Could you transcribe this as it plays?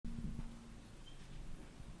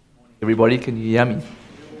Everybody, can you hear me?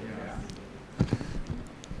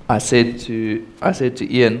 I said to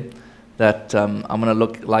Ian that I'm going to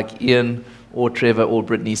look like Ian or Trevor or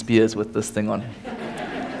Britney Spears with this thing on.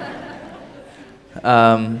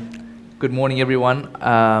 Good morning, everyone.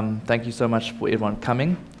 Thank you so much for everyone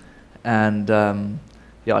coming. And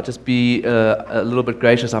just be a little bit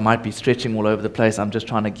gracious. I might be stretching all over the place. I'm just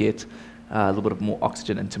trying to get a little bit of more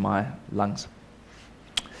oxygen into my lungs.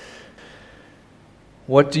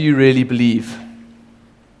 What do you really believe?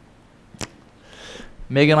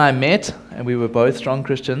 Meg and I met, and we were both strong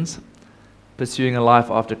Christians, pursuing a life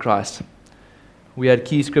after Christ. We had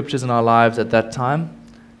key scriptures in our lives at that time.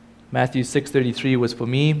 Matthew 6:33 was for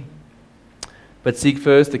me, but seek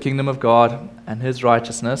first the kingdom of God and His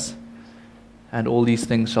righteousness, and all these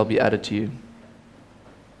things shall be added to you.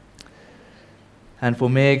 And for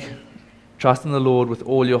Meg, trust in the Lord with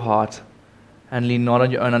all your heart, and lean not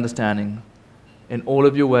on your own understanding. In all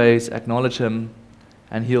of your ways, acknowledge Him,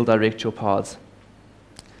 and He'll direct your paths.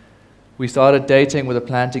 We started dating with a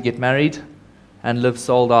plan to get married and live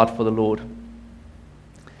sold out for the Lord.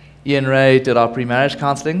 Ian Ray did our pre-marriage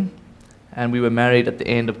counseling, and we were married at the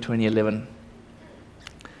end of 2011.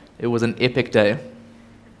 It was an epic day.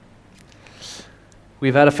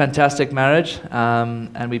 We've had a fantastic marriage,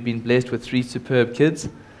 and we've been blessed with 3 superb kids.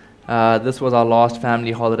 This was our last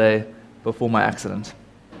family holiday before my accident.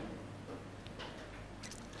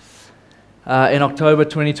 In October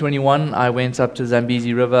 2021, I went up to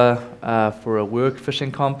Zambezi River for a work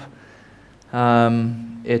fishing comp.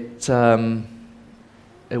 It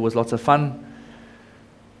was lots of fun.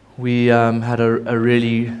 We had a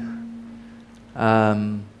really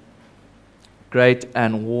great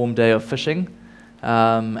and warm day of fishing.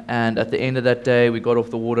 And at the end of that day, we got off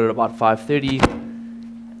the water at about 5:30,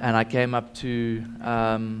 and I came up to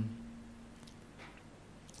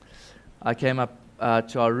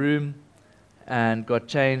our room and got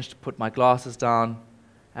changed, put my glasses down,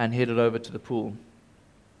 and headed over to the pool.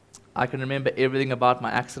 I can remember everything about my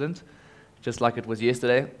accident, just like it was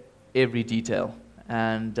yesterday, every detail.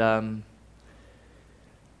 And I've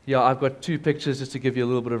got 2 pictures just to give you a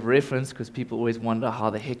little bit of reference, because people always wonder how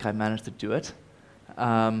the heck I managed to do it.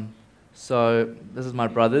 So this is my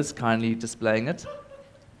brother's, kindly displaying it.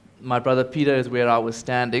 My brother Peter is where I was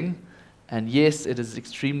standing, and yes, it is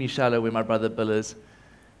extremely shallow where my brother Bill is.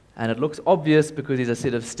 And it looks obvious because there's a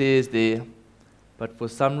set of stairs there, but for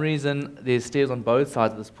some reason there's stairs on both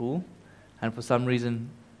sides of this pool, and for some reason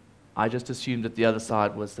I just assumed that the other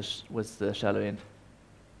side was the shallow end.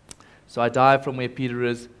 So I dived from where Peter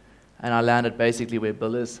is, and I landed basically where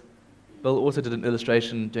Bill is. Bill also did an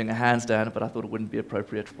illustration doing a handstand, but I thought it wouldn't be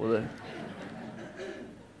appropriate for the...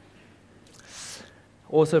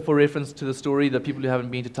 Also, for reference to the story, the people who haven't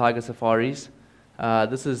been to tiger safaris,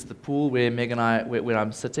 this is the pool where Meg and I, where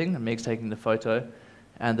I'm sitting, and Meg's taking the photo,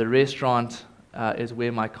 and the restaurant is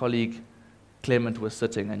where my colleague Clement was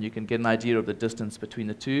sitting, and you can get an idea of the distance between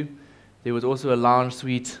the two. There was also a lounge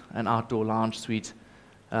suite, an outdoor lounge suite,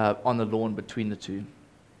 on the lawn between the two.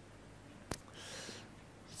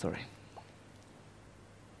 Sorry.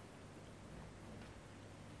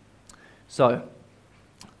 So,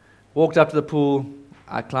 walked up to the pool,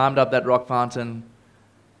 I climbed up that rock fountain.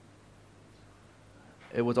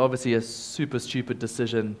 It was obviously a super stupid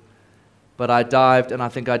decision, but I dived, and I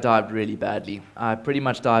think I dived really badly. I pretty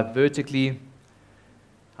much dived vertically.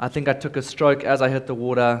 I think I took a stroke as I hit the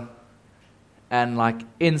water, and like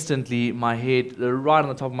instantly my head, right on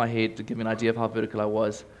the top of my head, to give you an idea of how vertical I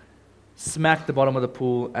was, smacked the bottom of the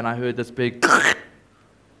pool, and I heard this big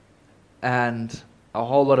and a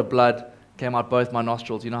whole lot of blood came out both my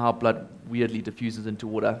nostrils. You know how blood weirdly diffuses into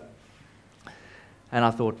water? And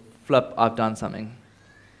I thought, flip, I've done something.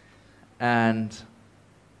 And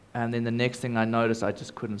then the next thing I noticed, I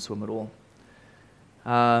just couldn't swim at all.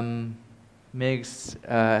 Megs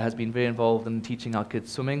has been very involved in teaching our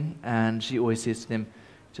kids swimming, and she always says to them,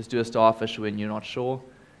 just do a starfish when you're not sure.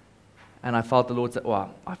 And I felt the Lord say,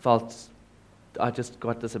 I just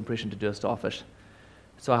got this impression to do a starfish.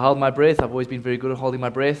 So I held my breath. I've always been very good at holding my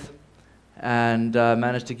breath, and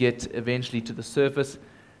managed to get eventually to the surface.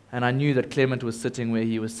 And I knew that Clement was sitting where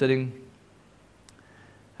he was sitting.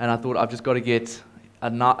 And I thought, I've just got to get a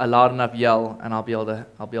loud enough yell, and I'll be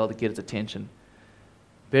able to get his attention.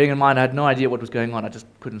 Bearing in mind, I had no idea what was going on. I just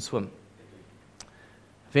couldn't swim.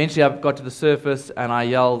 Eventually, I got to the surface, and I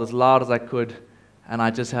yelled as loud as I could, and I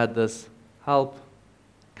just had this help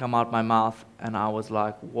come out my mouth, and I was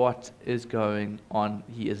like, what is going on?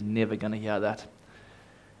 He is never going to hear that.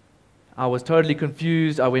 I was totally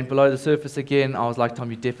confused. I went below the surface again. I was like, Tom,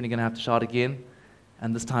 you're definitely going to have to shout again,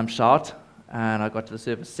 and this time shout. And I got to the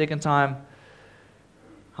surface a second time.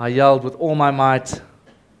 I yelled with all my might,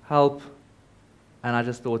 help, and I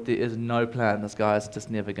just thought there is no plan. This guy is just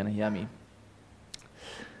never going to hear me.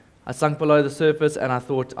 I sunk below the surface and I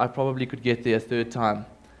thought I probably could get there a third time.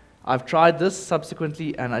 I've tried this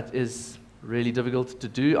subsequently and it is really difficult to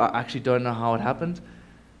do. I actually don't know how it happened.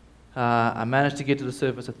 I managed to get to the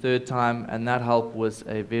surface a third time and that help was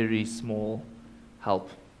a very small help.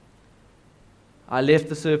 I left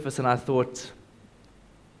the surface and I thought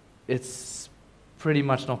it's pretty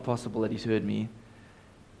much not possible that he's heard me.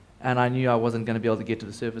 And I knew I wasn't going to be able to get to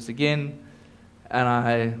the surface again,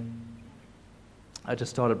 and I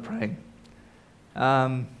just started praying.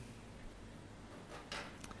 I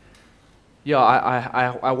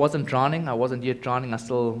wasn't drowning. I wasn't yet drowning.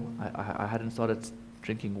 I hadn't started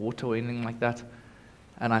drinking water or anything like that.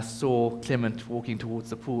 And I saw Clement walking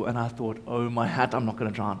towards the pool, and I thought, oh my hat, I'm not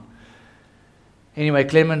going to drown. Anyway,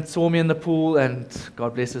 Clement saw me in the pool, and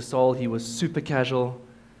God bless his soul, he was super casual.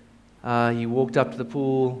 He walked up to the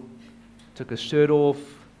pool, took his shirt off.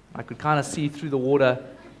 I could kind of see through the water,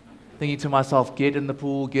 thinking to myself, get in the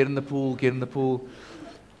pool, get in the pool, get in the pool.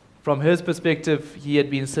 From his perspective, he had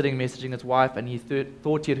been sitting messaging his wife, and he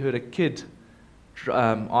thought he had heard a kid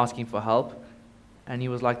asking for help. And he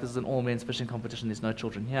was like, this is an all-men's fishing competition, there's no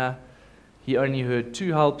children here. He only heard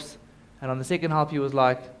 2 helps, and on the second help he was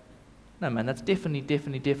like, no man, that's definitely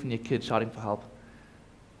a kid shouting for help.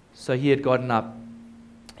 So he had gotten up.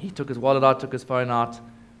 He took his wallet out, took his phone out,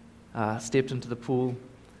 stepped into the pool,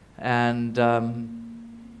 and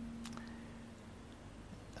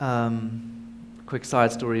quick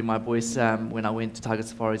side story, my boy Sam, when I went to Tiger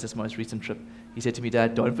Safaris this most recent trip, he said to me,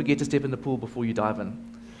 Dad, don't forget to step in the pool before you dive in.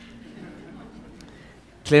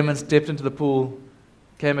 Clement stepped into the pool,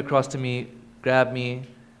 came across to me, grabbed me,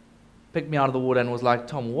 picked me out of the water and was like,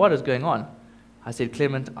 Tom, what is going on? I said,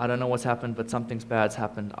 Clement, I don't know what's happened, but something's bad's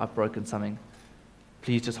happened. I've broken something.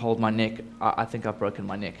 Please just hold my neck. I think I've broken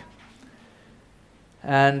my neck.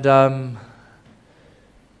 And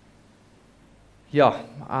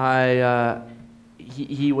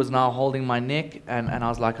he was now holding my neck, and I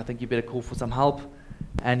was like, I think you better call for some help.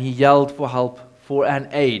 And he yelled for help for an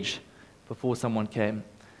age before someone came.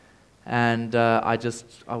 And I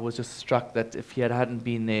was just struck that if he hadn't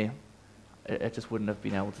been there, it just wouldn't have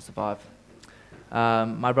been able to survive.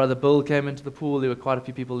 My brother Bill came into the pool. There were quite a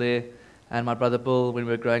few people there. And my brother Bill, when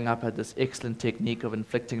we were growing up, had this excellent technique of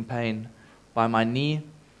inflicting pain by my knee.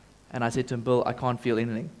 And I said to him, Bill, I can't feel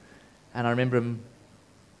anything. And I remember him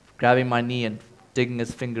grabbing my knee and digging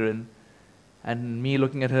his finger in. And me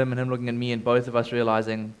looking at him and him looking at me, and both of us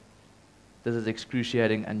realizing this is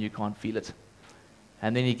excruciating and you can't feel it.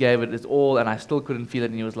 And then he gave it his all, and I still couldn't feel it.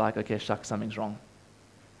 And he was like, okay, shucks, something's wrong.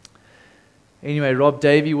 Anyway, Rob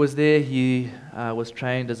Davey was there. He was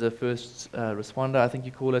trained as a first responder, I think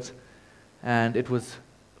you call it. And it was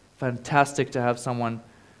fantastic to have someone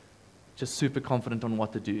just super confident on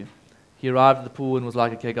what to do. He arrived at the pool and was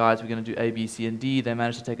like, okay, guys, we're going to do A, B, C, and D. They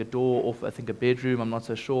managed to take a door off, I think, a bedroom. I'm not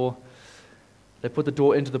so sure. They put the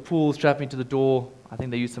door into the pool, strapped me to the door. I think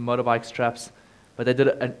they used some motorbike straps. But they did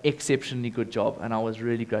an exceptionally good job, and I was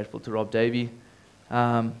really grateful to Rob Davey.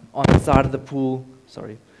 On the side of the pool,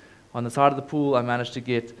 I managed to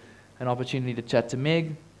get an opportunity to chat to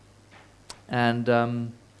Meg. And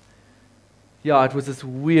it was this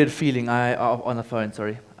weird feeling on the phone,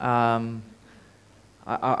 sorry. I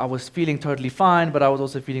was feeling totally fine, but I was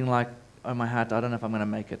also feeling like, oh my hat, I don't know if I'm going to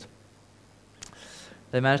make it.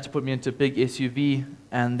 They managed to put me into a big SUV,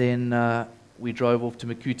 and then we drove off to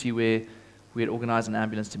Makuti, where we had organized an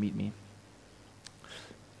ambulance to meet me.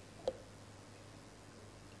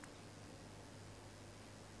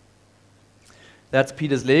 That's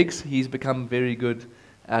Peter's legs. He's become very good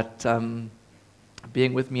at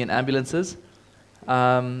being with me in ambulances.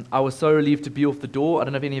 I was so relieved to be off the door. I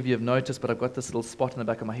don't know if any of you have noticed, but I've got this little spot in the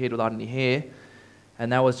back of my head without any hair.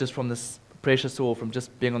 And that was just from this pressure sore from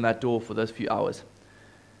just being on that door for those few hours.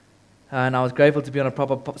 And I was grateful to be on a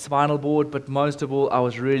proper spinal board, but most of all, I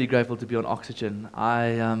was really grateful to be on oxygen.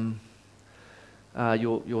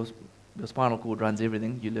 Your spinal cord runs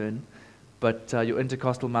everything, you learn. But your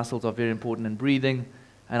intercostal muscles are very important in breathing,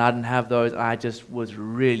 and I didn't have those. I just was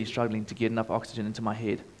really struggling to get enough oxygen into my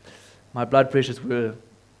head. My blood pressures were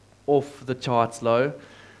off the charts low,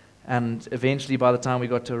 and eventually by the time we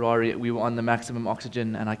got to Harare, we were on the maximum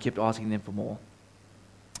oxygen, and I kept asking them for more.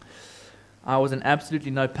 I was in absolutely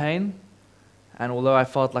no pain, and although I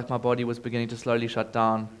felt like my body was beginning to slowly shut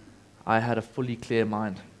down, I had a fully clear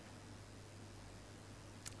mind.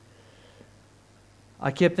 I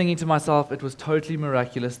kept thinking to myself, it was totally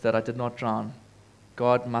miraculous that I did not drown.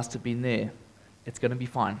 God must have been there. It's going to be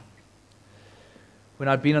fine. when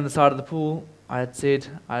I'd been on the side of the pool, I had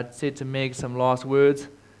said to Meg some last words,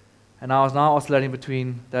 and I was now oscillating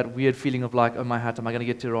between that weird feeling of like, oh my hat, am I going to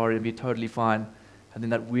get to Rari and be totally fine? And then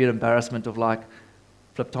that weird embarrassment of like,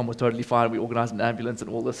 flip, Tom was totally fine, we organised an ambulance and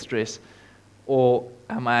all this stress. Or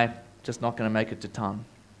am I just not going to make it to town?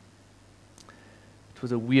 It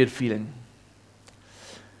was a weird feeling.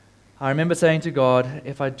 I remember saying to God,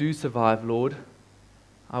 if I do survive, Lord,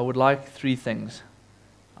 I would like 3 things.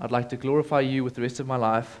 I'd like to glorify you with the rest of my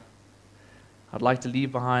life. I'd like to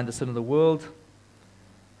leave behind the sin of the world.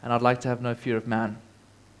 And I'd like to have no fear of man.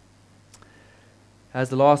 As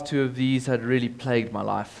the last 2 of these had really plagued my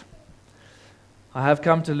life. I have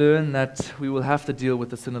come to learn that we will have to deal with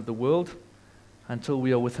the sin of the world until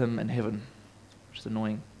we are with him in heaven, which is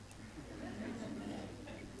annoying.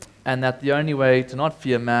 And that the only way to not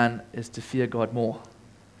fear man is to fear God more.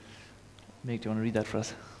 Meg, do you want to read that for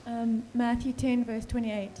us? Matthew 10, verse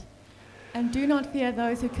 28. And do not fear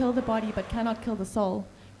those who kill the body but cannot kill the soul.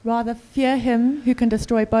 Rather fear him who can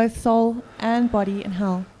destroy both soul and body in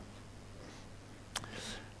hell.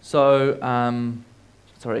 So,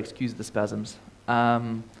 sorry, excuse the spasms.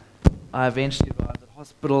 I eventually arrived at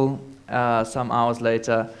hospital some hours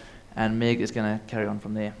later, and Meg is going to carry on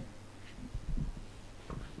from there.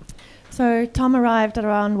 So Tom arrived at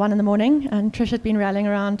around 1 in the morning, and Trish had been rallying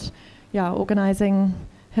around, organising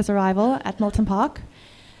his arrival at Milton Park,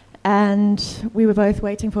 and we were both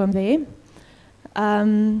waiting for him there.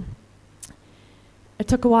 It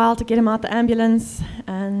took a while to get him out the ambulance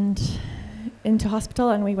and into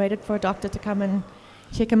hospital, and we waited for a doctor to come and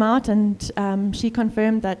check him out, and she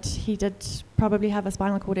confirmed that he did probably have a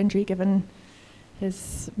spinal cord injury given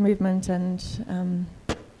his movement, and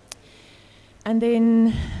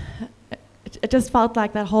then it just felt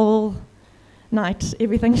like that whole night,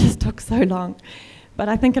 everything just took so long. But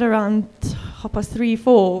I think at around 3:30,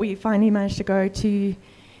 4, we finally managed to go to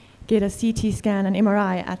get a CT scan and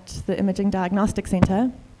MRI at the Imaging Diagnostic Centre.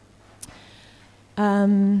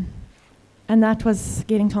 And that was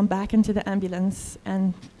getting Tom back into the ambulance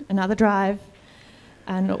and another drive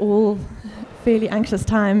and all fairly anxious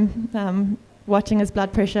time, watching his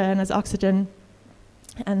blood pressure and his oxygen.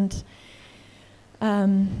 And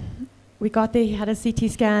we got there, he had a CT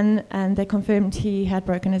scan, and they confirmed he had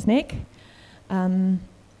broken his neck.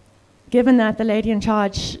 Given that the lady in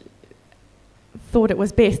charge thought it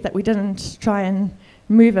was best that we didn't try and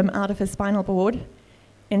move him out of his spinal board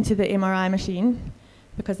into the MRI machine,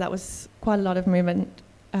 because that was quite a lot of movement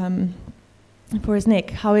for his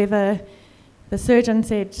neck. However, the surgeon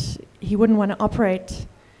said he wouldn't want to operate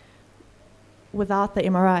without the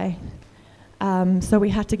MRI. So we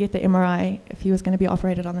had to get the MRI if he was going to be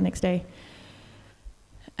operated on the next day.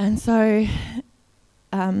 And so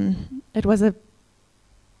it was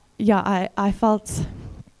I felt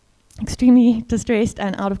extremely distressed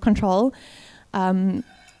and out of control. I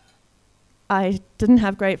didn't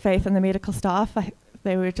have great faith in the medical staff.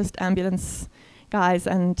 They were just ambulance guys,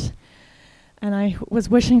 and I was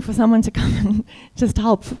wishing for someone to come and just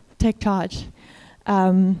help take charge.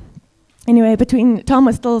 Anyway, Tom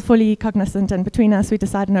was still fully cognizant, and between us we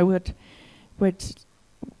decided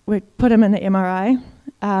we'd put him in the MRI.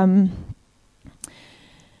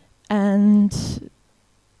 And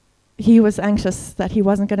he was anxious that he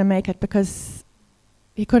wasn't going to make it because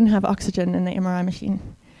he couldn't have oxygen in the MRI machine.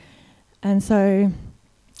 And so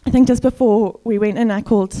I think just before we went in, I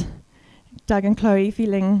called Doug and Chloe,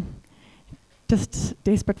 feeling just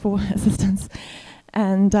desperate for assistance.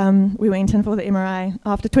 And we went in for the MRI.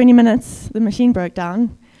 After 20 minutes, the machine broke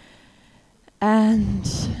down. And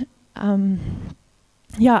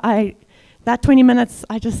that 20 minutes,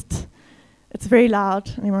 it's very loud,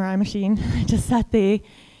 an MRI machine. I just sat there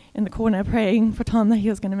in the corner praying for Tom that he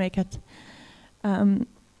was going to make it. And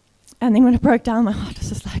then when it broke down, my heart was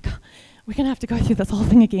just like, we're going to have to go through this whole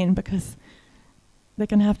thing again because they're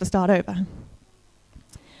going to have to start over.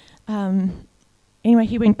 Anyway,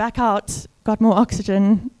 he went back out, got more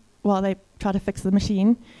oxygen while they tried to fix the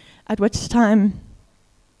machine, at which time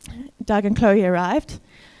Doug and Chloe arrived.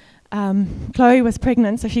 Chloe was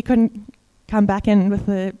pregnant, so she couldn't come back in with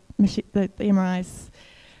the MRIs.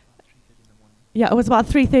 Yeah, it was about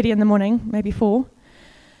 3:30 in the morning, maybe 4.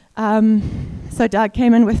 So Doug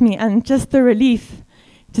came in with me, and just the relief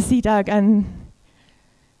to see Doug and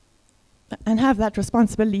have that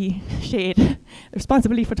responsibility shared, the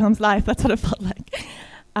responsibility for Tom's life, that's what it felt like.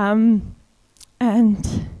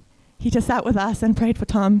 And he just sat with us and prayed for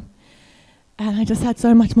Tom, and I just had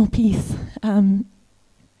so much more peace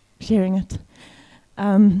sharing it.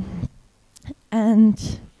 And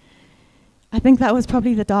I think that was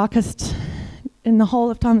probably the darkest in the whole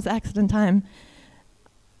of Tom's accident time.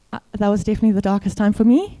 that was definitely the darkest time for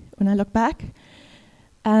me when I look back.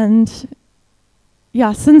 And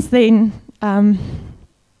yeah, since then,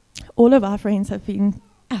 all of our friends have been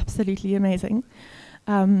absolutely amazing.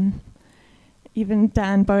 Even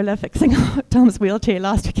Dan Bowler fixing Tom's wheelchair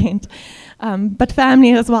last weekend. But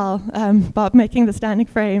family as well. Bob making the standing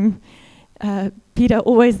frame. Peter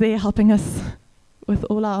always there helping us with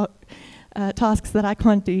all our tasks that I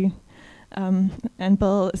can't do. And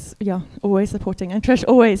Bill is always supporting. And Trish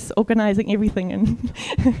always organizing everything and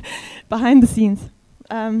behind the scenes.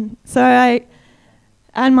 So I,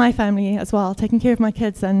 and my family as well, taking care of my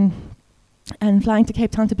kids and flying to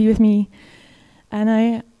Cape Town to be with me.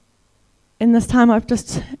 And in this time, I've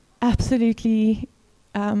just absolutely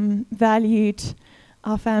valued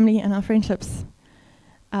our family and our friendships.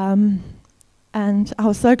 And I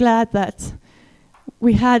was so glad that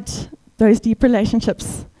we had those deep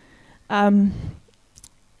relationships, that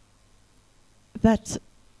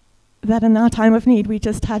in our time of need, we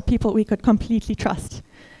just had people we could completely trust.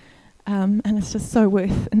 And it's just so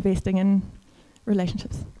worth investing in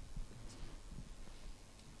relationships.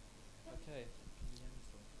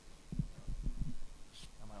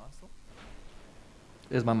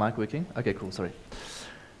 Is my mic working? Okay, cool, sorry.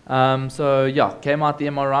 So yeah, came out the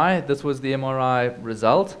MRI. This was the MRI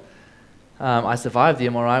result. I survived the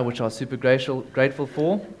MRI, which I was super grateful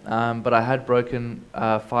for, but I had broken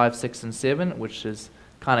 5, 6, and 7, which is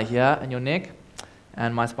kind of here in your neck,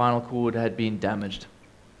 and my spinal cord had been damaged.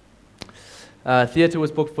 Theatre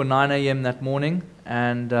was booked for 9 a.m. that morning,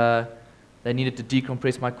 and they needed to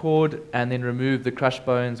decompress my cord and then remove the crushed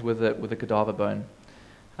bones with a cadaver bone.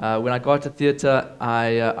 When I got to theatre,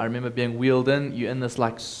 I remember being wheeled in. You're in this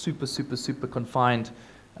like super confined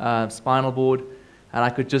spinal board, and I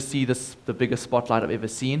could just see the biggest spotlight I've ever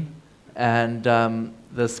seen. And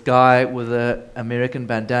this guy with an American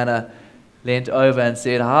bandana leant over and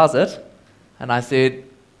said, "How's it?" And I said,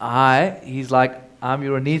 "Hi." He's like, "I'm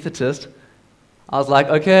your anaesthetist." I was like,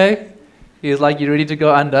 "Okay." He was like, "You ready to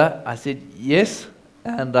go under?" I said, "Yes."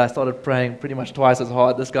 And I started praying pretty much twice as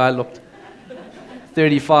hard. This guy looked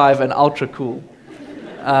 35 and ultra cool.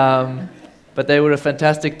 But they were a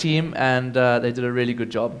fantastic team, and they did a really good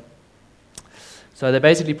job. So they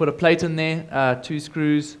basically put a plate in there, 2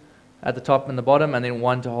 screws at the top and the bottom, and then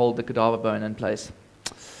 1 to hold the cadaver bone in place.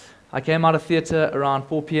 I came out of theatre around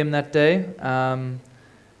 4 p.m. that day, and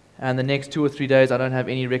the next 2 or 3 days I don't have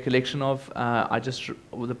any recollection of.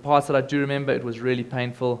 The parts that I do remember, it was really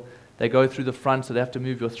painful. They go through the front, so they have to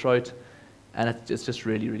move your throat, and it's just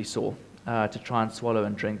really sore to try and swallow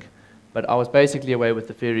and drink. But I was basically away with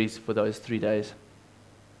the fairies for those 3 days.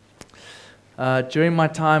 During my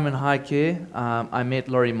time in high care, I met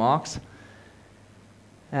Laurie Marks,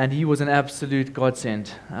 and he was an absolute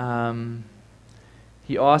godsend.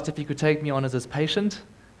 He asked if he could take me on as his patient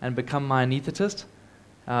and become my anaesthetist,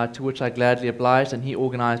 to which I gladly obliged, and he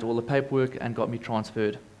organized all the paperwork and got me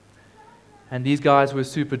transferred. And these guys were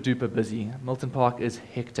super duper busy. Milton Park is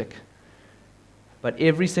hectic. But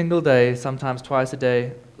every single day, sometimes twice a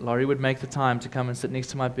day, Laurie would make the time to come and sit next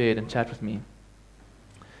to my bed and chat with me,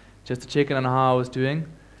 just to check in on how I was doing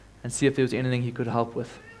and see if there was anything he could help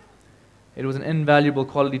with. It was an invaluable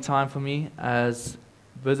quality time for me, as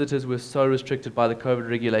visitors were so restricted by the COVID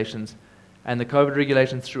regulations, and the COVID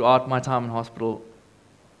regulations throughout my time in hospital,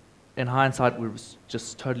 in hindsight, were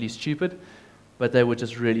just totally stupid, but they were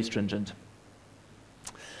just really stringent.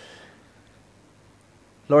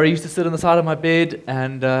 Laurie used to sit on the side of my bed,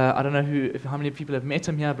 and I don't know how many people have met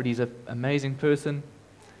him here, but he's an amazing person.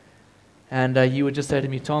 And he would just say to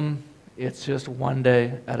me, "Tom, it's just one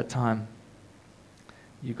day at a time.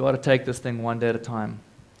 You got to take this thing one day at a time.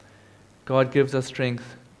 God gives us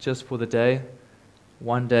strength just for the day,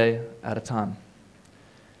 one day at a time."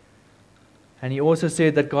 And he also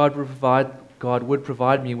said that God would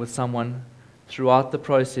provide me with someone throughout the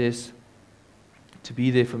process to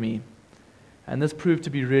be there for me. And this proved to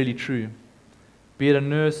be really true. Be it a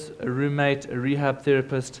nurse, a roommate, a rehab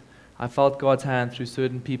therapist, I felt God's hand through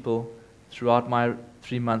certain people throughout my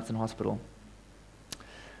 3 months in hospital.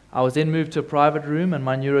 I was then moved to a private room, and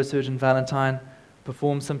my neurosurgeon Valentine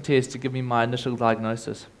performed some tests to give me my initial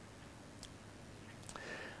diagnosis.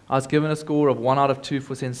 I was given a score of 1 out of 2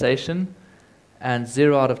 for sensation and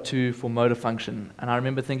 0 out of 2 for motor function. And I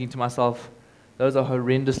remember thinking to myself, those are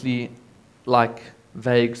horrendously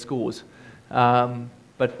vague scores.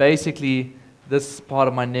 But basically, this part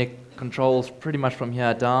of my neck controls pretty much from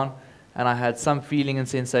here down, and I had some feeling and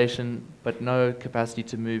sensation, but no capacity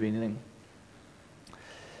to move anything.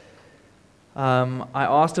 I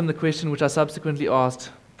asked him the question which I subsequently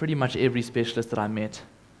asked pretty much every specialist that I met.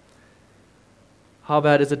 "How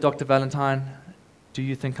bad is it, Dr. Valentine? do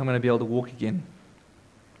you think I'm going to be able to walk again?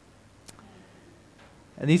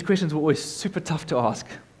 And these questions were always super tough to ask.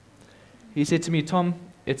 He said to me, Tom,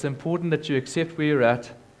 it's important that you accept where you're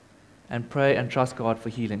at and pray and trust God for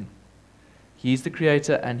healing. He's the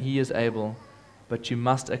creator and He is able, but you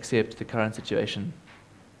must accept the current situation.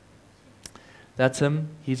 That's him.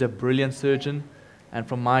 He's a brilliant surgeon, and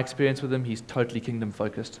from my experience with him, he's totally kingdom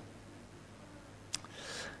focused.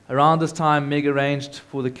 Around this time, Meg arranged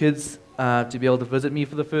for the kids to be able to visit me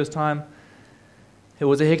for the first time. It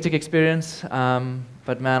was a hectic experience,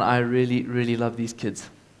 but man, I really, really love these kids.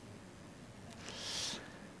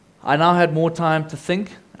 I now had more time to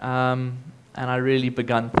think, and I really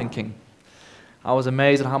began thinking. I was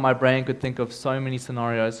amazed at how my brain could think of so many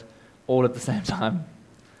scenarios all at the same time.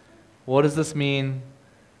 What does this mean?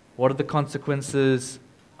 What are the consequences?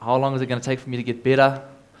 How long is it going to take for me to get better?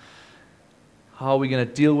 How are we going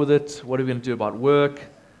to deal with it? What are we going to do about work?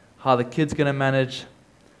 How are the kids going to manage?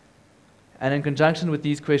 And in conjunction with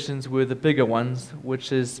these questions were the bigger ones,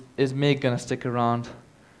 which is Meg going to stick around?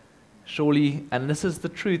 Surely, and this is the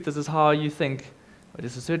truth, this is how you think, but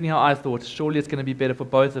this is certainly how I thought, surely it's going to be better for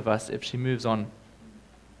both of us if she moves on.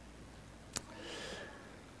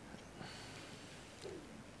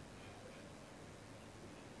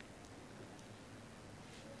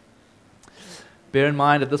 Bear in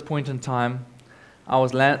mind, at this point in time, I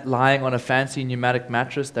was lying on a fancy pneumatic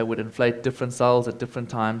mattress that would inflate different cells at different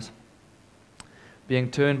times,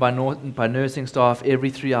 being turned by nursing staff every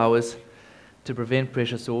 3 hours to prevent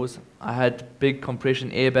pressure sores. I had big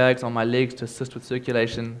compression airbags on my legs to assist with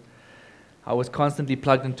circulation. I was constantly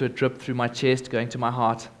plugged into a drip through my chest going to my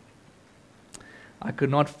heart. I could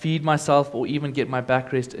not feed myself or even get my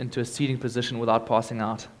backrest into a seating position without passing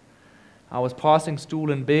out. I was passing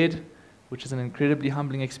stool in bed, which is an incredibly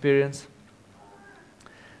humbling experience.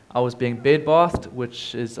 I was being bed bathed,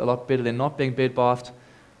 which is a lot better than not being bed bathed,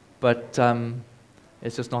 but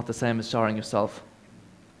it's just not the same as showering yourself.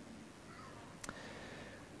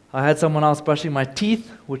 I had someone else brushing my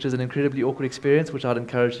teeth, which is an incredibly awkward experience, which I'd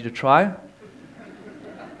encourage you to try.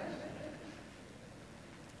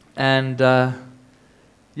 And I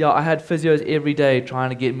had physios every day trying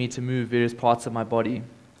to get me to move various parts of my body,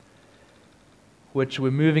 which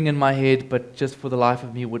were moving in my head, but just for the life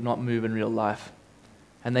of me would not move in real life.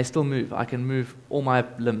 And they still move. I can move all my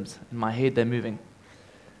limbs. In my head, they're moving.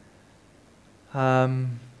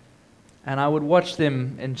 And I would watch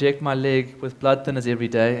them inject my leg with blood thinners every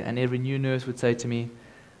day, and every new nurse would say to me,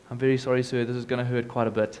 "I'm very sorry, sir, this is going to hurt quite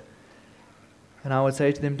a bit." And I would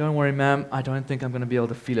say to them, "Don't worry, ma'am, I don't think I'm going to be able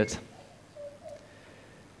to feel it."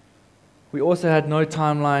 We also had no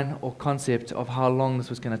timeline or concept of how long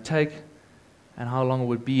this was going to take and how long it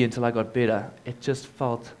would be until I got better. It just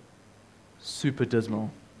felt super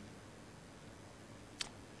dismal.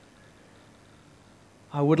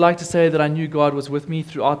 I would like to say that I knew God was with me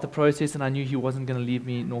throughout the process and I knew He wasn't going to leave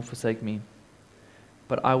me nor forsake me.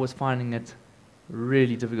 But I was finding it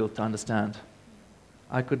really difficult to understand.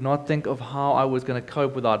 I could not think of how I was going to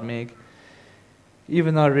cope without Meg,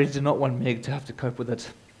 even though I really did not want Meg to have to cope with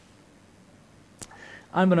it.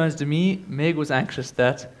 Unbeknownst to me, Meg was anxious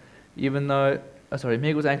that under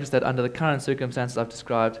the current circumstances I've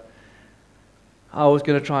described, I was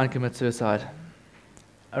going to try and commit suicide.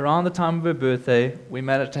 Around the time of her birthday, we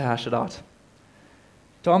managed to hash it out.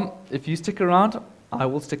 "Tom, if you stick around, I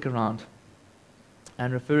will stick around."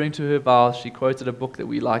 And referring to her vows, she quoted a book that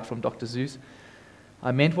we liked from Dr. Seuss.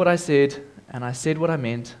 "I meant what I said, and I said what I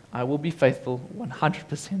meant. I will be faithful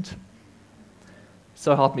 100%.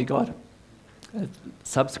 So help me God."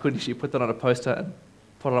 Subsequently, she put that on a poster and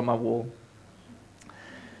put it on my wall.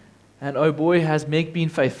 And oh boy, has Meg been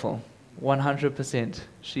faithful, 100%.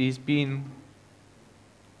 She's been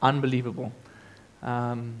unbelievable.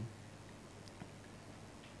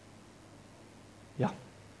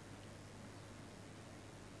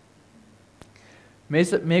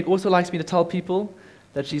 Meg also likes me to tell people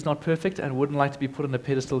that she's not perfect and wouldn't like to be put on a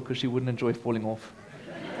pedestal because she wouldn't enjoy falling off.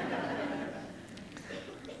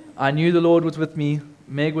 I knew the Lord was with me.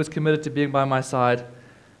 Meg was committed to being by my side.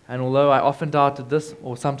 And although I often doubted this,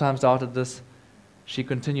 or sometimes doubted this, she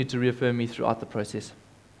continued to reaffirm me throughout the process.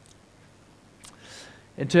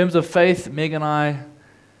 In terms of faith, Meg and I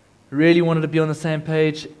really wanted to be on the same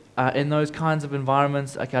page. In those kinds of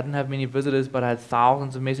environments, I didn't have many visitors, but I had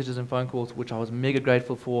thousands of messages and phone calls, which I was mega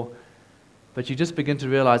grateful for. But you just begin to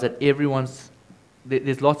realize that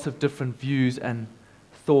there's lots of different views and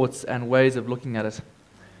thoughts and ways of looking at it.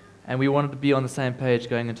 And we wanted to be on the same page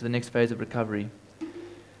going into the next phase of recovery.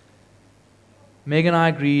 Meg and I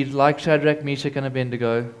agreed, like Shadrach, Meshach, and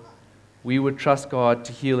Abednego, we would trust God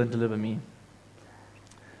to heal and deliver me.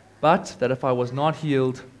 but that if I was not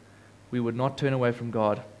healed, we would not turn away from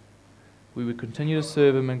God. We would continue to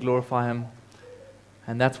serve Him and glorify Him,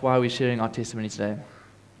 and that's why we're sharing our testimony today.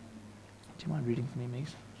 Do you mind reading for me,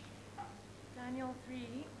 Megs? Daniel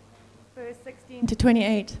 3, verse 16 to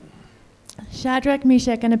 28. Shadrach,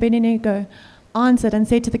 Meshach, and Abednego answered and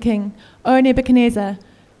said to the king, O Nebuchadnezzar,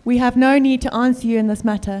 we have no need to answer you in this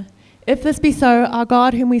matter. If this be so, our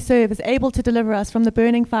God whom we serve is able to deliver us from the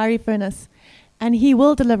burning fiery furnace, and He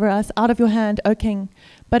will deliver us out of your hand, O king.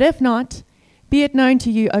 But if not, be it known to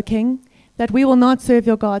you, O king, that we will not serve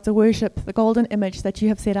your gods or worship the golden image that you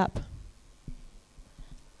have set up.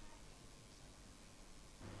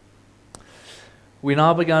 We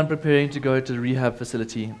now began preparing to go to the rehab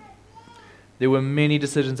facility. There were many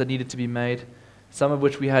decisions that needed to be made, some of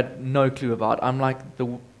which we had no clue about. I'm like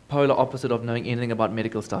the polar opposite of knowing anything about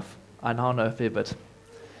medical stuff. I now know a fair bit.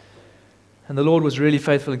 And the Lord was really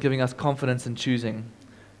faithful in giving us confidence in choosing.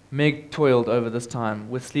 Meg toiled over this time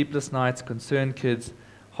with sleepless nights, concerned kids,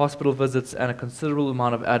 hospital visits, and a considerable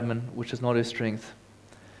amount of admin, which is not her strength.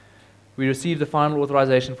 We received the final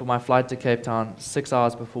authorization for my flight to Cape Town 6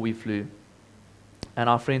 hours before we flew. And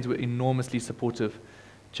our friends were enormously supportive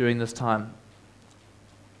during this time.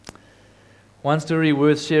 One story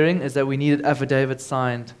worth sharing is that we needed affidavits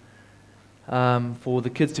signed for the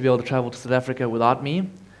kids to be able to travel to South Africa without me.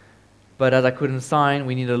 But as I couldn't sign,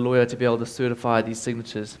 we needed a lawyer to be able to certify these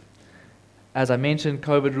signatures. As I mentioned,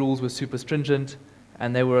 COVID rules were super stringent,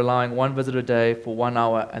 and they were allowing one visit a day for 1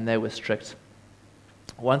 hour, and they were strict.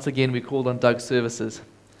 Once again, we called on Doug's services.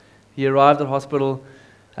 He arrived at hospital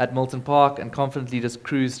at Milton Park and confidently just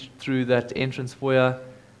cruised through that entrance foyer,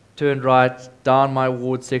 turned right, down my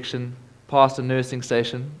ward section, past a nursing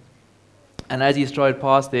station. And as he strode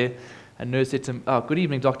past there, a nurse said to him, "Oh, good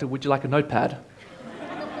evening, doctor, would you like a notepad?"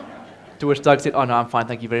 To which Doug said, "Oh no, I'm fine,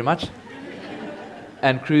 thank you very much."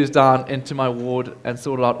 And cruised down into my ward and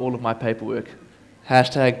sorted out all of my paperwork.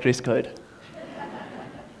 Hashtag dress code.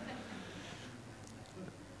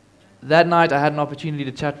 That night I had an opportunity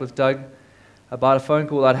to chat with Doug about a phone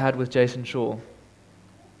call I'd had with Jason Shaw.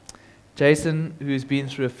 Jason, who's been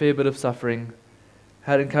through a fair bit of suffering,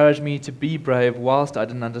 had encouraged me to be brave whilst I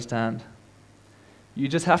didn't understand. You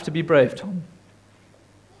just have to be brave, Tom.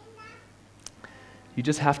 You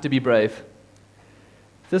just have to be brave.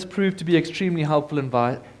 This proved to be extremely helpful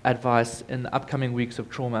advice in the upcoming weeks of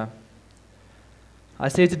trauma. I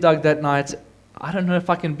said to Doug that night, "I don't know if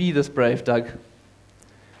I can be this brave, Doug.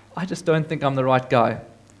 I just don't think I'm the right guy.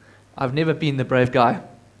 I've never been the brave guy.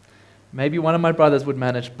 Maybe one of my brothers would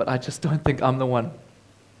manage, but I just don't think I'm the one."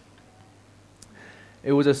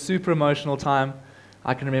 It was a super emotional time.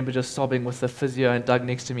 I can remember just sobbing with the physio and Doug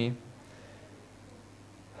next to me.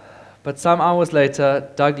 But some hours later,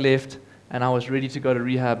 Doug left, and I was ready to go to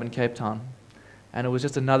rehab in Cape Town. And it was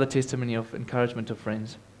just another testimony of encouragement of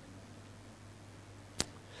friends.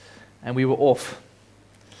 And we were off.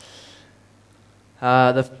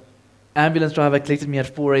 The ambulance driver collected me at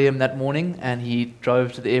 4 a.m. that morning, and he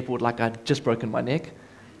drove to the airport like I'd just broken my neck,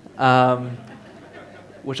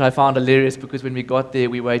 which I found hilarious because when we got there,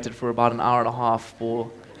 we waited for about an hour and a half for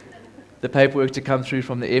the paperwork to come through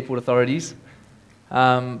from the airport authorities.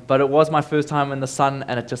 But it was my first time in the sun,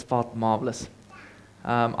 and it just felt marvelous.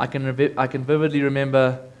 I can vividly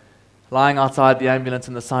remember lying outside the ambulance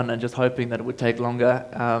in the sun and just hoping that it would take longer,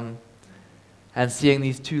 and seeing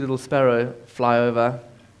these two little sparrows fly over,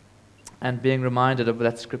 and being reminded of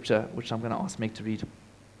that scripture, which I'm going to ask Meg to read.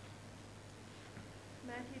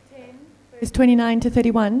 Matthew 10, verse 29 to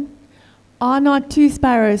 31. Are not 2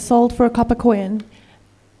 sparrows sold for a copper coin,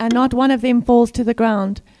 and not one of them falls to the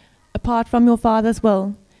ground, apart from your Father's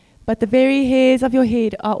will? But the very hairs of your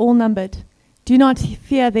head are all numbered. Do not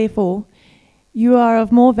fear, therefore. You are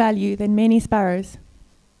of more value than many sparrows.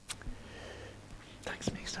 Thanks,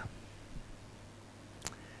 Meg.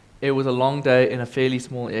 It was a long day in a fairly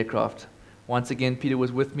small aircraft. Once again, Peter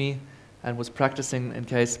was with me and was practicing in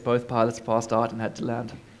case both pilots passed out and had to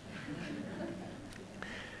land.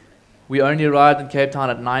 We only arrived in Cape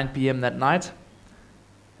Town at 9 p.m. that night,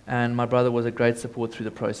 and my brother was a great support through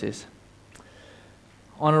the process.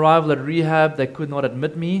 On arrival at rehab, they could not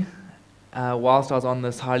admit me whilst I was on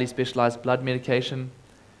this highly specialized blood medication,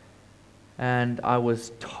 and I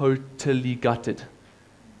was totally gutted.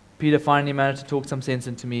 Peter finally managed to talk some sense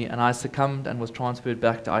into me, and I succumbed and was transferred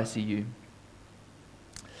back to ICU.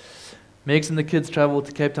 Megs and the kids traveled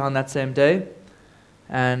to Cape Town that same day,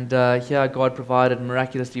 and here God provided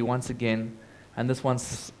miraculously once again, and this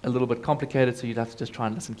one's a little bit complicated, so you'd have to just try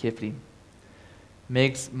and listen carefully.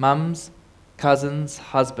 Meg's mum's cousin's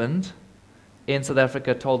husband in South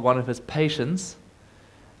Africa told one of his patients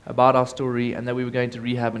about our story and that we were going to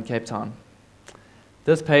rehab in Cape Town.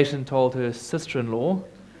 This patient told her sister-in-law,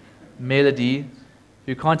 Melody,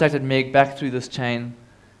 who contacted MEG back through this chain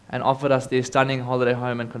and offered us their stunning holiday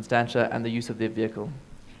home in Constantia and the use of their vehicle.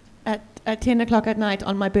 At 10 o'clock at night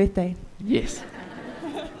on my birthday. Yes.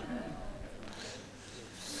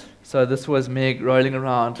 So this was MEG rolling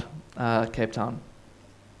around Cape Town.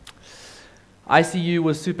 ICU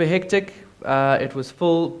was super hectic. It was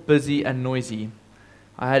full, busy, and noisy.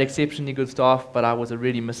 I had exceptionally good staff, but I was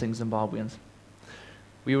already missing Zimbabweans.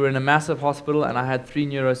 We were in a massive hospital, and I had 3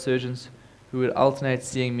 neurosurgeons who would alternate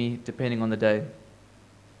seeing me depending on the day.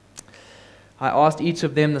 I asked each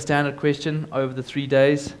of them the standard question over the 3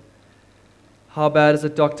 days. How bad is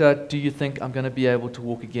it, doctor? Do you think I'm going to be able to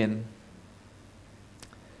walk again?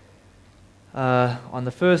 On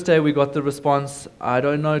the first day, we got the response, I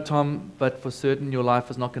don't know, Tom, but for certain your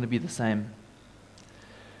life is not going to be the same.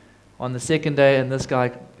 On the second day, and this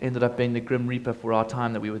guy ended up being the Grim Reaper for our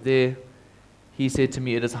time that we were there, he said to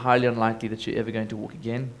me, it is highly unlikely that you're ever going to walk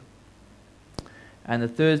again. And the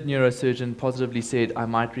third neurosurgeon positively said, I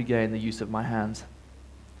might regain the use of my hands.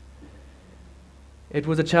 It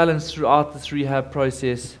was a challenge throughout this rehab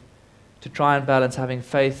process to try and balance having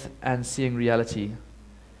faith and seeing reality.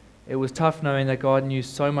 It was tough knowing that God knew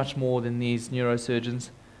so much more than these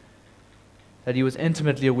neurosurgeons, that He was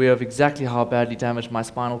intimately aware of exactly how badly damaged my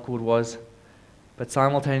spinal cord was, but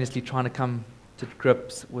simultaneously trying to come to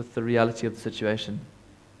grips with the reality of the situation.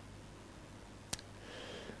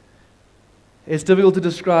 It's difficult to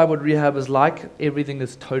describe what rehab is like. Everything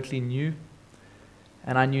is totally new,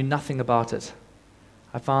 and I knew nothing about it.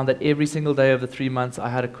 I found that every single day of the 3 months I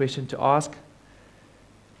had a question to ask,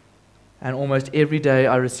 and almost every day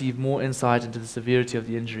I received more insight into the severity of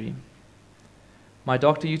the injury. My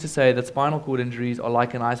doctor used to say that spinal cord injuries are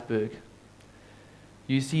like an iceberg.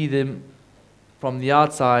 You see them from the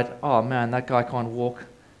outside, oh man, that guy can't walk,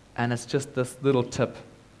 and it's just this little tip.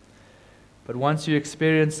 But once you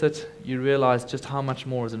experience it, you realize just how much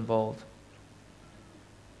more is involved.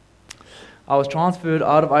 I was transferred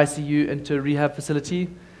out of ICU into a rehab facility,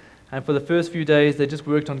 and for the first few days, they just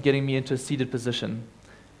worked on getting me into a seated position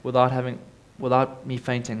without me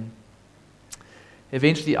fainting.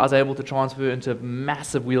 Eventually, I was able to transfer into a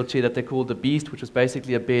massive wheelchair that they called the Beast, which was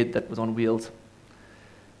basically a bed that was on wheels.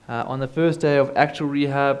 On the first day of actual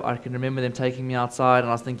rehab, I can remember them taking me outside, and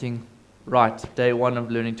I was thinking, right, day 1 of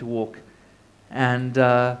learning to walk. And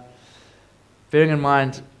bearing in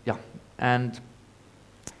mind,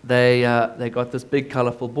 they got this big,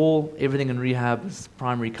 colorful ball. Everything in rehab is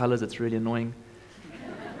primary colors. It's really annoying.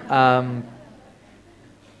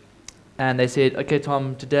 And they said, okay,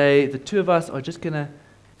 Tom, today the 2 of us are just going to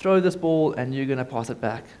throw this ball and you're going to pass it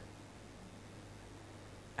back.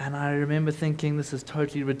 And I remember thinking, this is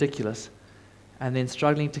totally ridiculous. And then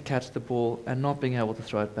struggling to catch the ball and not being able to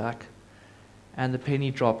throw it back. And the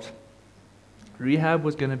penny dropped. Rehab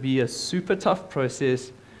was going to be a super tough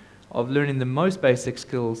process of learning the most basic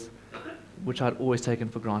skills, which I'd always taken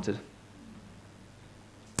for granted.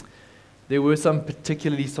 There were some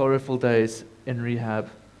particularly sorrowful days in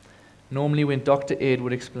rehab. Normally when Dr. Ed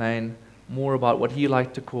would explain more about what he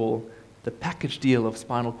liked to call the package deal of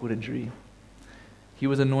spinal cord injury. He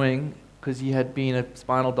was annoying because he had been a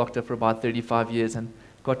spinal doctor for about 35 years and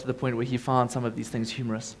got to the point where he found some of these things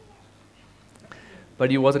humorous.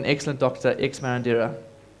 But he was an excellent doctor, ex-Marandera.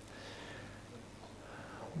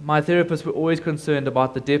 My therapists were always concerned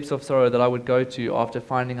about the depths of sorrow that I would go to after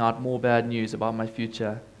finding out more bad news about my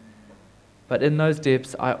future. But in those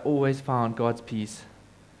depths, I always found God's peace.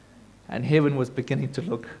 And heaven was beginning to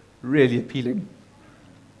look really appealing.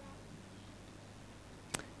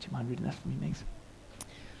 Do you mind reading that for me, Megs?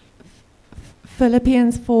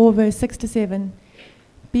 Philippians 4, verse 6 to 7.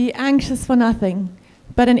 Be anxious for nothing,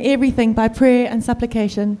 but in everything by prayer and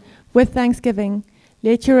supplication, with thanksgiving,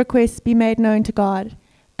 let your requests be made known to God,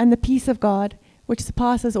 and the peace of God, which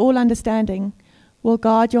surpasses all understanding, will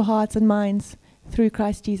guard your hearts and minds through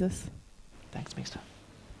Christ Jesus. Thanks, Megs.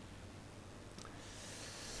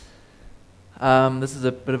 This is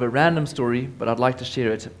a bit of a random story, but I'd like to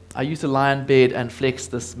share it. I used to lie in bed and flex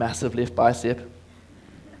this massive left bicep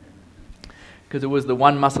because it was the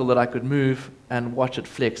one muscle that I could move and watch it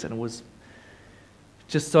flex, and it was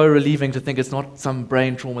just so relieving to think it's not some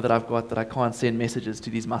brain trauma that I've got that I can't send messages to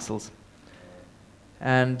these muscles.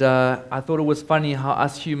 And I thought it was funny how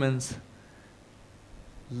us humans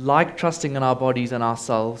like trusting in our bodies and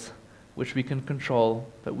ourselves, which we can control,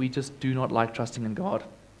 but we just do not like trusting in God,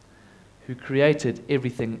 who created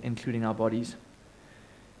everything, including our bodies.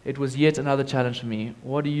 It was yet another challenge for me.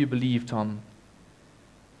 What do you believe, Tom?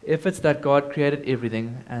 If it's that God created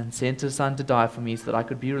everything and sent His Son to die for me so that I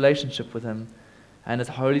could be in relationship with Him, and His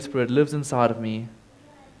Holy Spirit lives inside of me,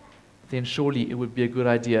 then surely it would be a good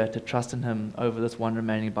idea to trust in Him over this one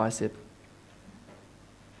remaining bicep.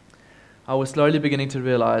 I was slowly beginning to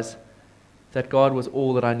realize that God was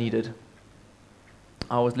all that I needed.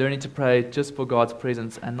 I was learning to pray just for God's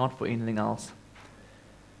presence and not for anything else.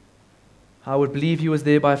 I would believe He was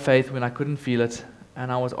there by faith when I couldn't feel it,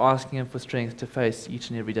 and I was asking Him for strength to face each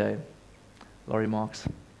and every day. Laurie Marks.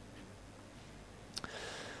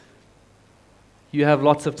 You have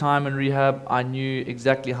lots of time in rehab. I knew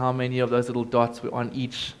exactly how many of those little dots were on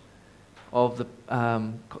each of the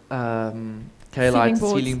K-Lite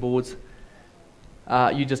ceiling boards.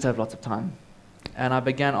 You just have lots of time. And I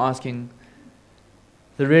began asking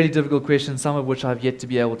the really difficult questions, some of which I've yet to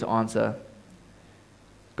be able to answer.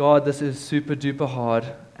 God, this is super duper hard,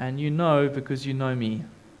 and you know because you know me.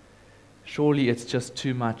 Surely it's just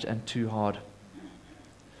too much and too hard.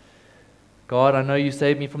 God, I know you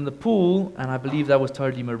saved me from the pool, and I believe that was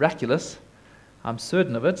totally miraculous. I'm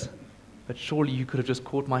certain of it, but surely you could have just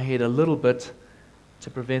caught my head a little bit to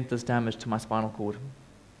prevent this damage to my spinal cord.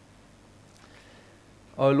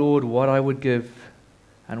 Oh Lord, what I would give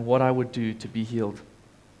and what I would do to be healed.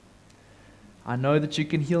 I know that you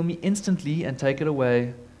can heal me instantly and take it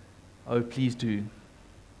away. Oh, please do.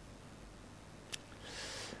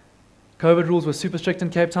 COVID rules were super strict in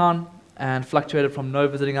Cape Town and fluctuated from no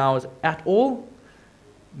visiting hours at all.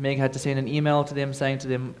 Meg had to send an email to them saying to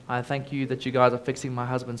them, I thank you that you guys are fixing my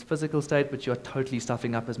husband's physical state, but you are totally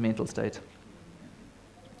stuffing up his mental state.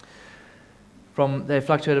 They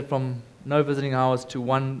fluctuated from no visiting hours to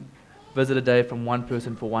one visit a day from one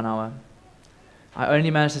person for 1 hour. I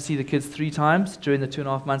only managed to see the kids 3 times during the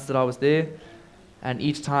 2.5 months that I was there, and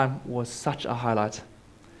each time was such a highlight.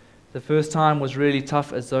 The first time was really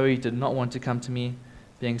tough as Zoe did not want to come to me,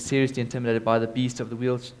 being seriously intimidated by the beast of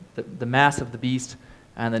the mass of the beast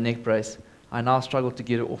and the neck brace. I now struggled to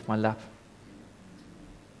get her off my lap.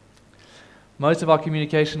 Most of our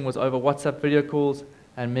communication was over WhatsApp video calls,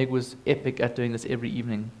 and Meg was epic at doing this every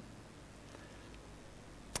evening.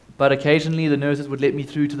 But occasionally the nurses would let me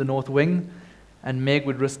through to the north wing, and Meg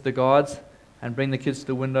would risk the guards and bring the kids to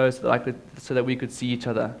the window so that we could see each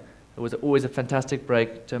other. It was always a fantastic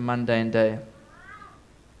break to a mundane day.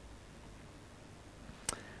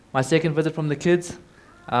 My second visit from the kids,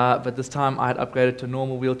 but this time I had upgraded to a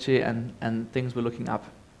normal wheelchair and things were looking up.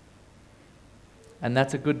 And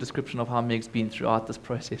that's a good description of how Meg's been throughout this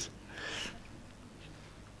process.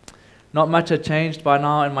 Not much had changed by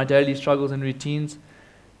now in my daily struggles and routines,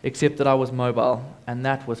 except that I was mobile, and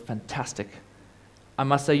that was fantastic. I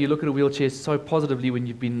must say, you look at a wheelchair so positively when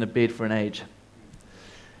you've been in a bed for an age.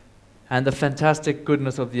 And the fantastic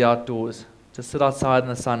goodness of the outdoors. To sit outside in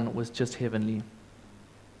the sun was just heavenly.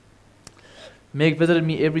 Meg visited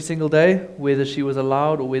me every single day, whether she was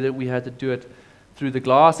allowed or whether we had to do it through the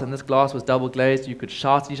glass, and this glass was double glazed. You could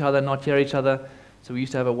shout at each other and not hear each other. So we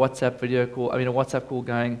used to have a WhatsApp call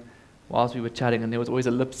going whilst we were chatting, and there was always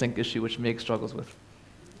a lip sync issue which Meg struggles with.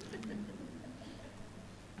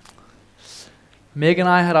 Meg and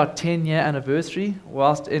I had our 10-year anniversary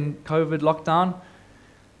whilst in COVID lockdown,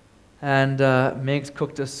 and Meg's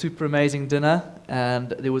cooked a super amazing dinner, and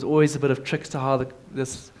there was always a bit of tricks to how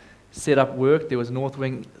this setup worked. There was north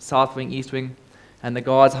wing, south wing, east wing, and the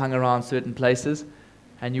guards hung around certain places,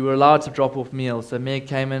 and you were allowed to drop off meals. So Meg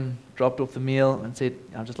came in, dropped off the meal, and said,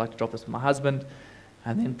 I'd just like to drop this with my husband,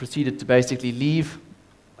 and then proceeded to basically leave,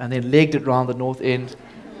 and then legged it round the north end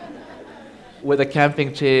with a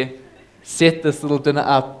camping chair, set this little dinner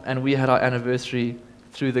up, and we had our anniversary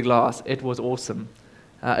through the glass. It was awesome.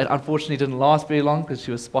 It unfortunately didn't last very long because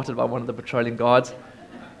she was spotted by one of the patrolling guards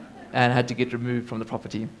and had to get removed from the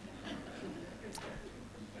property.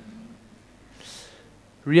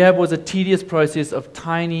 Rehab was a tedious process of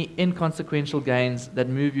tiny, inconsequential gains that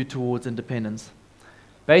move you towards independence.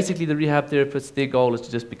 Basically, the rehab therapists, their goal is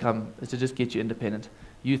to just get you independent.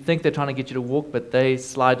 You think they're trying to get you to walk, but they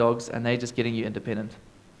sly dogs, and they're just getting you independent.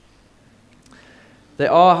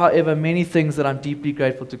 There are, however, many things that I'm deeply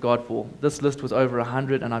grateful to God for. This list was over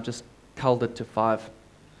 100, and I've just culled it to 5.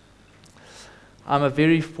 I'm a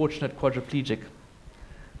very fortunate quadriplegic.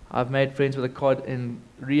 I've made friends with a quad in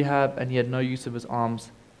rehab, and he had no use of his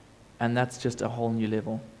arms, and that's just a whole new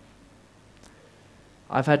level.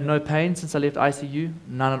 I've had no pain since I left ICU,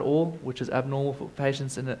 none at all, which is abnormal for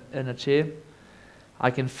patients in a chair. I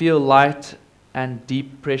can feel light and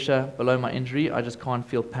deep pressure below my injury. I just can't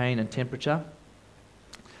feel pain and temperature.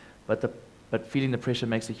 But feeling the pressure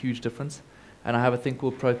makes a huge difference. And I have a thing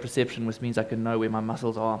called proprioception, which means I can know where my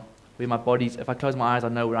muscles are, where my body's. If I close my eyes, I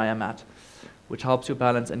know where I am at. which helps your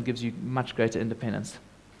balance and gives you much greater independence.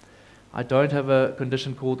 I don't have a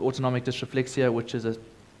condition called autonomic dysreflexia, which is a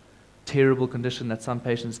terrible condition that some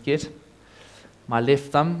patients get. My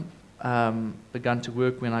left thumb began to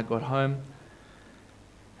work when I got home,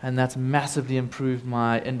 and that's massively improved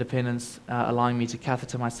my independence, allowing me to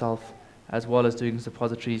catheter myself as well as doing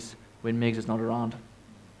suppositories when MEGS is not around.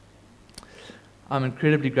 I'm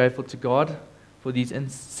incredibly grateful to God for these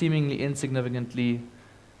seemingly insignificant,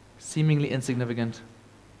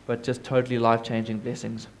 but just totally life-changing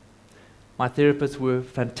blessings. My therapists were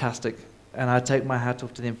fantastic, and I take my hat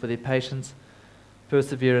off to them for their patience,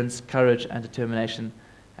 perseverance, courage, and determination.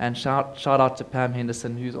 And shout out to Pam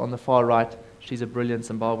Henderson, who's on the far right. She's a brilliant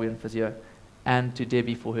Zimbabwean physio. And to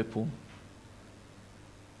Debbie for her pool.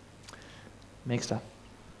 Next up.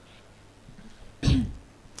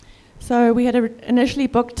 So we had initially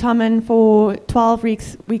booked Tom in for 12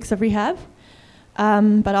 weeks of rehab.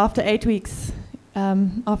 But after 8 weeks,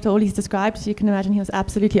 after all he's described, you can imagine he was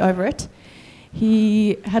absolutely over it.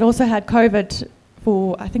 He had also had COVID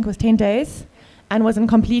for, I think it was 10 days, and was in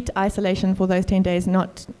complete isolation for those 10 days,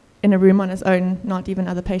 not in a room on his own, not even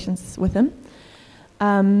other patients with him.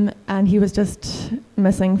 And he was just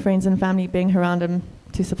missing friends and family being around him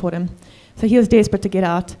to support him. So he was desperate to get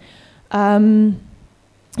out.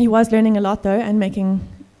 He was learning a lot, though, and making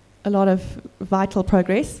a lot of vital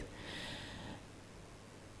progress.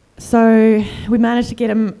 So we managed to get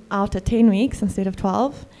him out at 10 weeks instead of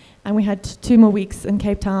 12, and we had 2 more weeks in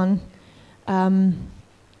Cape Town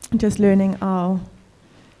just learning our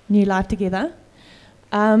new life together.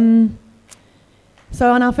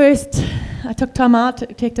 So on our first, I took Tom out,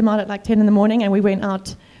 checked him out at like 10 in the morning, and we went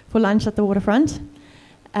out for lunch at the waterfront.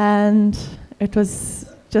 And it was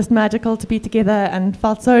just magical to be together and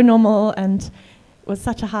felt so normal and it was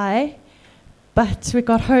such a high. But we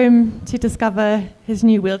got home to discover his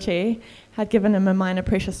new wheelchair had given him a minor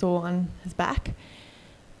pressure sore on his back.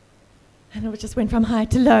 And it just went from high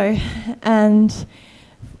to low. And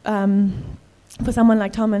for someone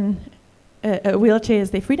like Tom, a wheelchair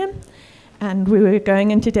is their freedom. And we were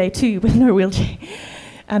going into day 2 with no wheelchair.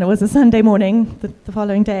 And it was a Sunday morning, the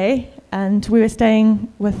following day. And we were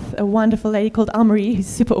staying with a wonderful lady called Almarie, who's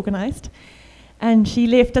super organized. And she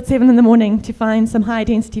left at 7 in the morning to find some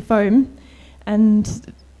high-density foam.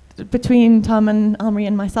 And between Tom and Almarie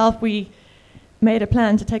and myself, we made a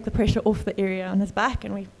plan to take the pressure off the area on his back,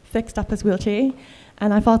 and we fixed up his wheelchair.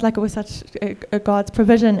 And I felt like it was such a God's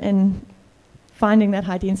provision in finding that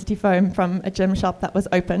high-density foam from a gym shop that was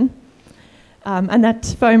open. And that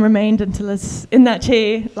foam remained until in that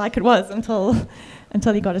chair like it was until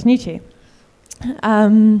he got his new chair.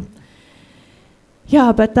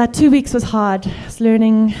 But that 2 weeks was hard. I was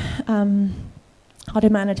learning how to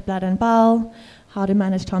manage bladder and bowel, how to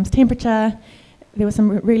manage Tom's temperature. There were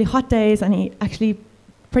some really hot days, and he actually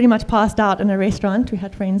pretty much passed out in a restaurant. We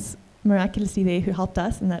had friends miraculously there who helped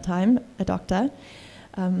us in that time, a doctor.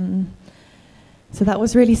 So that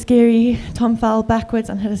was really scary. Tom fell backwards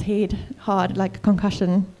and hit his head hard, like a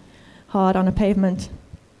concussion, hard on a pavement.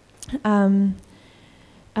 And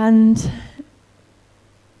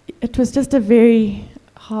it was just a very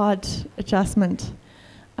hard adjustment.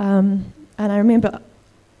 And I remember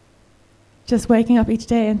just waking up each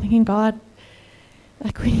day and thinking, God,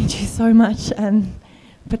 like, we need you so much.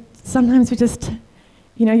 But sometimes we just,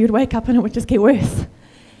 you'd wake up and it would just get worse.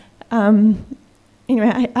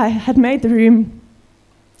 Anyway, I had made the room.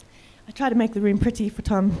 I tried to make the room pretty for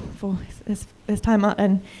Tom for his time out,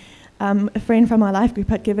 and a friend from our life group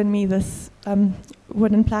had given me this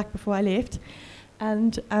wooden plaque before I left,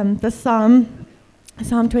 and this Psalm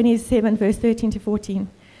 27, verse 13 to 14.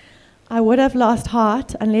 I would have lost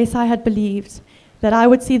heart unless I had believed that I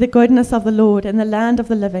would see the goodness of the Lord in the land of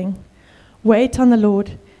the living. Wait on the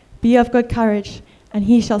Lord, be of good courage, and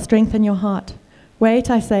he shall strengthen your heart. Wait,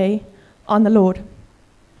 I say, on the Lord.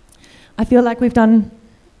 I feel like we've done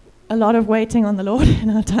a lot of waiting on the Lord in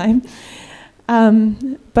our time.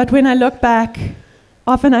 But when I look back,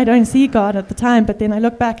 often I don't see God at the time, but then I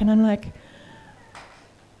look back and I'm like,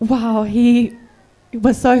 wow, he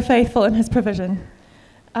was so faithful in his provision.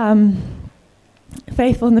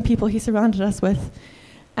 Faithful in the people he surrounded us with.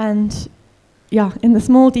 And in the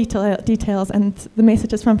small details and the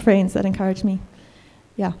messages from friends that encouraged me.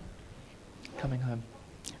 Coming home.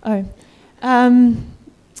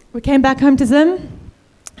 We came back home to Zim,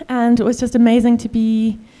 and it was just amazing to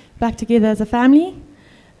be back together as a family.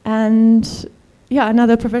 And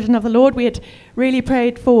another provision of the Lord. We had really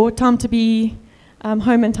prayed for Tom to be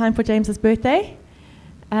home in time for James's birthday,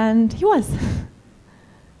 and he was.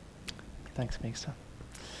 Thanks, Meg.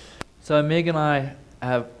 So Meg and I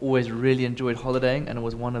have always really enjoyed holidaying, and it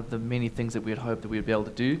was one of the many things that we had hoped that we would be able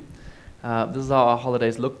to do. This is how our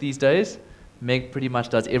holidays look these days. Meg pretty much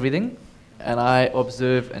does everything, and I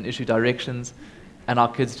observe and issue directions, and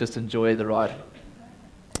our kids just enjoy the ride.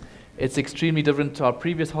 It's extremely different to our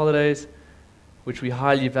previous holidays, which we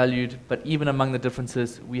highly valued, but even among the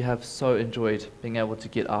differences, we have so enjoyed being able to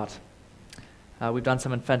get out. We've done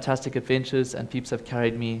some fantastic adventures, and peeps have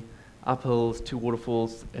carried me up hills to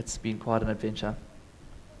waterfalls. It's been quite an adventure.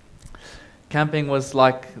 Camping was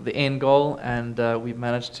like the end goal, and we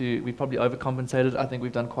probably overcompensated. I think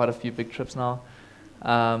we've done quite a few big trips now,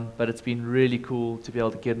 but it's been really cool to be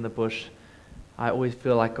able to get in the bush. I always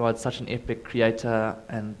feel like God's such an epic creator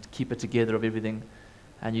and keeper together of everything,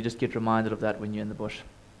 and you just get reminded of that when you're in the bush.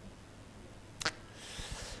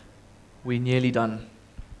 We're nearly done.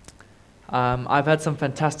 I've had some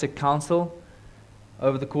fantastic counsel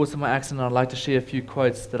over the course of my accident. I'd like to share a few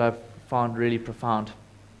quotes that I've found really profound.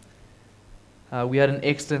 We had an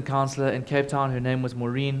excellent counselor in Cape Town. Her name was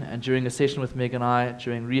Maureen, and during a session with Meg and I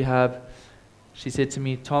during rehab, she said to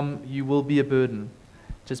me, "Tom, you will be a burden.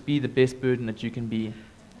 Just be the best burden that you can be."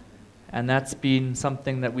 And that's been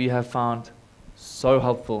something that we have found so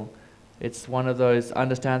helpful. It's one of those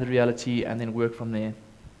understand the reality and then work from there.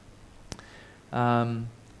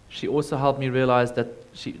 She also helped me realize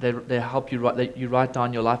that they help you write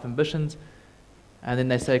down your life ambitions, and then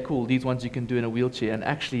they say, cool, these ones you can do in a wheelchair. And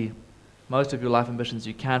actually, most of your life ambitions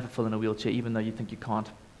you can fulfill in a wheelchair, even though you think you can't.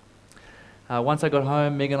 Once I got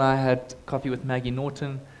home, Meg and I had coffee with Maggie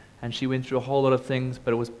Norton, and she went through a whole lot of things,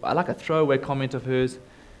 but it was like a throwaway comment of hers.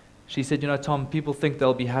 She said, Tom, people think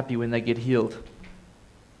they'll be happy when they get healed.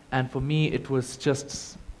 And for me, it was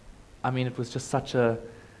just such a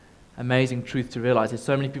amazing truth to realize. There's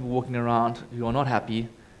so many people walking around who are not happy,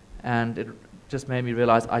 and it just made me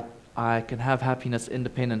realize I can have happiness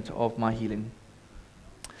independent of my healing.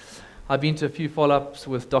 I've been to a few follow-ups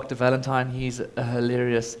with Dr. Valentine. He's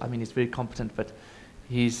hilarious. He's very competent, but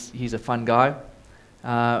he's a fun guy.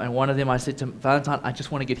 And one of them, I said to him, Valentine, I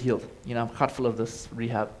just want to get healed. I'm cut full of this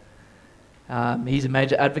rehab. He's a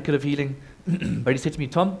major advocate of healing, but he said to me,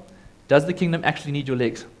 Tom, does the kingdom actually need your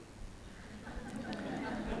legs?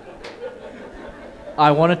 I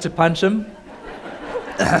wanted to punch him,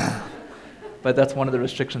 but that's one of the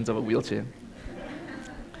restrictions of a wheelchair.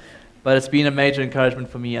 But it's been a major encouragement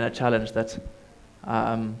for me and a challenge that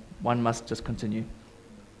one must just continue.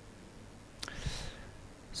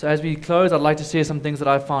 So as we close, I'd like to share some things that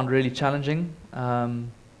I found really challenging.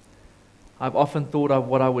 I've often thought of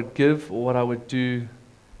what I would give or what I would do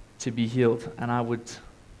to be healed, and I would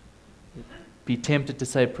be tempted to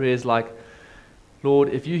say prayers like, Lord,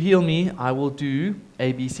 if you heal me, I will do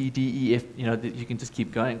A, B, C, D, E, F. You can just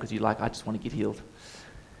keep going because I just want to get healed.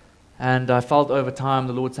 And I felt over time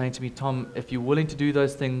the Lord saying to me, Tom, if you're willing to do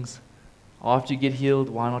those things after you get healed,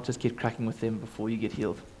 why not just get cracking with them before you get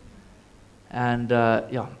healed? And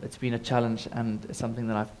it's been a challenge and something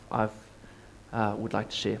that I would like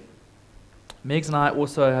to share. Megs and I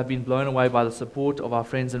also have been blown away by the support of our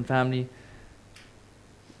friends and family.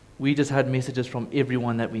 We just had messages from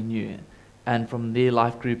everyone that we knew, and from their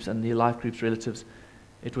life groups and their life groups' relatives.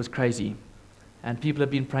 It was crazy. And people have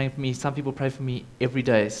been praying for me. Some people pray for me every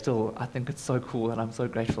day still. I think it's so cool, and I'm so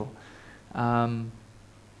grateful. But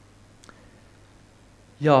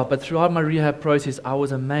throughout my rehab process, I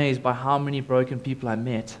was amazed by how many broken people I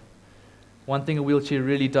met. One thing a wheelchair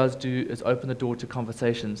really does do is open the door to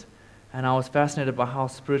conversations. And I was fascinated by how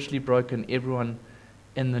spiritually broken everyone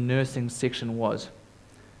in the nursing section was.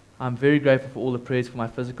 I'm very grateful for all the prayers for my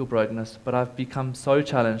physical brokenness, but I've become so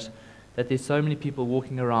challenged that there's so many people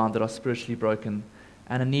walking around that are spiritually broken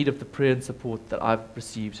and in need of the prayer and support that I've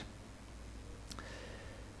received.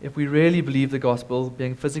 If we really believe the gospel,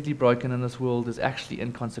 being physically broken in this world is actually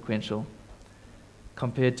inconsequential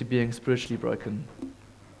compared to being spiritually broken.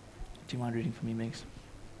 Do you mind reading for me, Megs?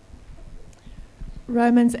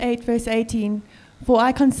 Romans 8, verse 18. For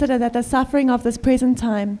I consider that the suffering of this present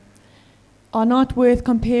time are not worth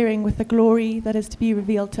comparing with the glory that is to be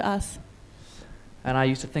revealed to us. And I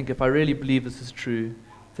used to think, if I really believe this is true,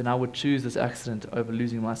 then I would choose this accident over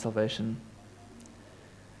losing my salvation.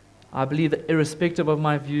 I believe that irrespective of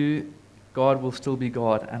my view, God will still be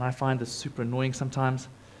God, and I find this super annoying sometimes.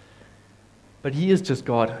 But He is just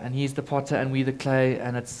God, and He's the potter and we the clay,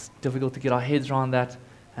 and it's difficult to get our heads around that,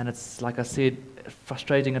 and it's, like I said,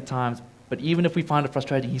 frustrating at times. But even if we find it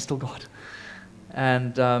frustrating, He's still God.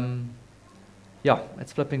 And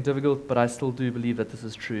it's flipping difficult, but I still do believe that this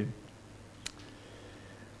is true.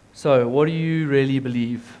 So, what do you really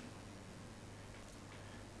believe?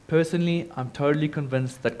 Personally, I'm totally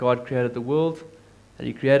convinced that God created the world, that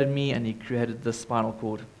He created me and He created this spinal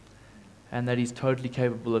cord, and that He's totally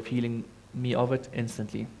capable of healing me of it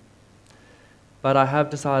instantly. But I have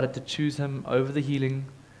decided to choose Him over the healing,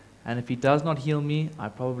 and if He does not heal me, I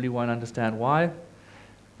probably won't understand why,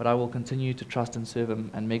 but I will continue to trust and serve Him,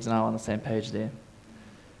 and Meg's and I are on the same page there.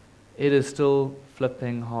 It is still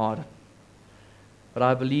flipping hard. But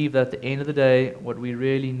I believe that at the end of the day, what we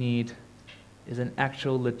really need is an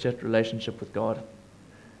actual, legit relationship with God.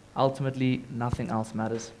 Ultimately, nothing else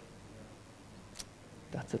matters.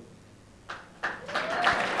 That's it.